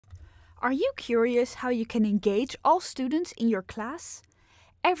Are you curious how you can engage all students in your class?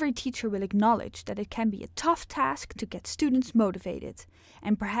 Every teacher will acknowledge that it can be a tough task to get students motivated,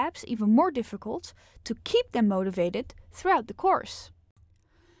 and perhaps even more difficult to keep them motivated throughout the course.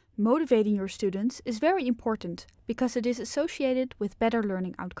 Motivating your students is very important because it is associated with better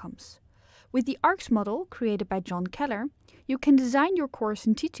learning outcomes. With the ARCS model created by John Keller, you can design your course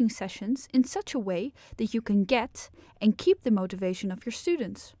and teaching sessions in such a way that you can get and keep the motivation of your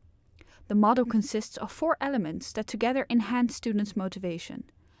students. The model consists of 4 elements that together enhance students' motivation: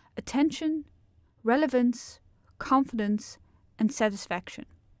 attention, relevance, confidence, and satisfaction.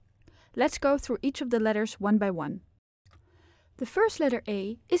 Let's go through each of the letters one by one. The first letter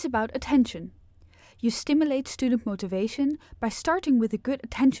A is about attention. You stimulate student motivation by starting with a good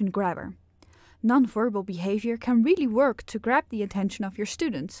attention grabber. Nonverbal behavior can really work to grab the attention of your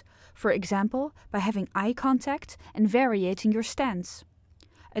students, for example, by having eye contact and varying your stance.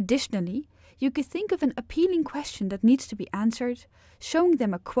 Additionally, you could think of an appealing question that needs to be answered, showing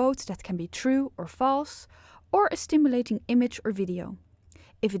them a quote that can be true or false, or a stimulating image or video.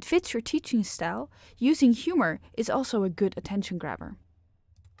 If it fits your teaching style, using humor is also a good attention grabber.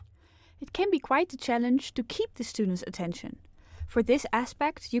 It can be quite a challenge to keep the students' attention. For this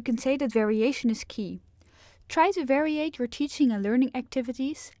aspect, you can say that variation is key. Try to variate your teaching and learning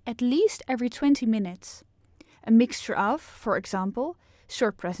activities at least every 20 minutes. A mixture of, for example,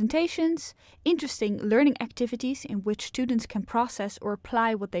 short presentations, interesting learning activities in which students can process or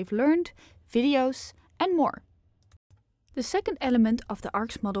apply what they've learned, videos, and more. The second element of the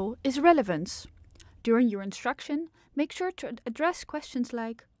ARCS model is relevance. During your instruction, make sure to address questions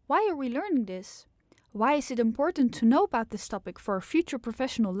like, why are we learning this? Why is it important to know about this topic for our future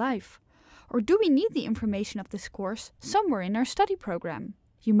professional life? Or do we need the information of this course somewhere in our study program?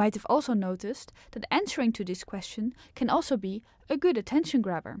 You might have also noticed that answering to this question can also be a good attention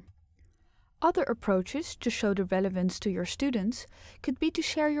grabber. Other approaches to show the relevance to your students could be to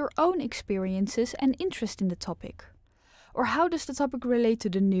share your own experiences and interest in the topic. Or how does the topic relate to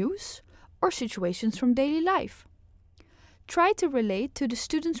the news or situations from daily life? Try to relate to the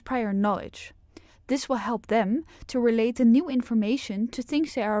students' prior knowledge. This will help them to relate the new information to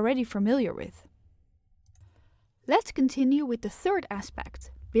things they are already familiar with. Let's continue with the third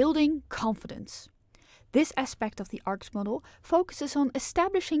aspect, building confidence. This aspect of the ARCS model focuses on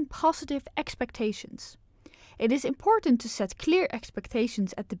establishing positive expectations. It is important to set clear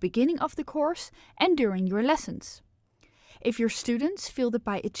expectations at the beginning of the course and during your lessons. If your students feel that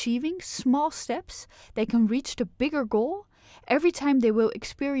by achieving small steps they can reach the bigger goal, every time they will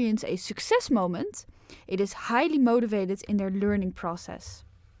experience a success moment, it is highly motivated in their learning process.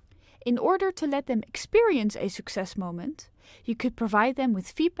 In order to let them experience a success moment, you could provide them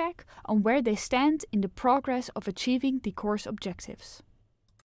with feedback on where they stand in the progress of achieving the course objectives.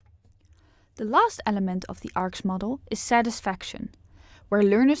 The last element of the ARCS model is satisfaction, where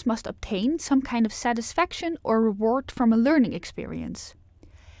learners must obtain some kind of satisfaction or reward from a learning experience.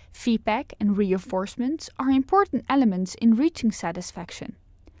 Feedback and reinforcements are important elements in reaching satisfaction.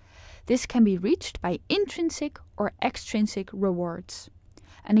 This can be reached by intrinsic or extrinsic rewards.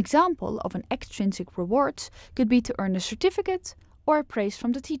 An example of an extrinsic reward could be to earn a certificate or praise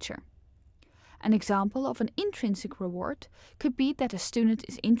from the teacher. An example of an intrinsic reward could be that a student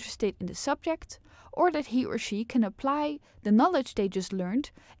is interested in the subject or that he or she can apply the knowledge they just learned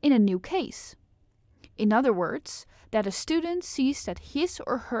in a new case. In other words, that a student sees that his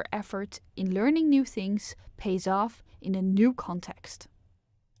or her effort in learning new things pays off in a new context.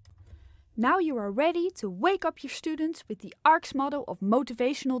 Now you are ready to wake up your students with the ARCS model of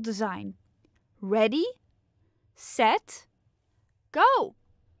motivational design. Ready, set, go!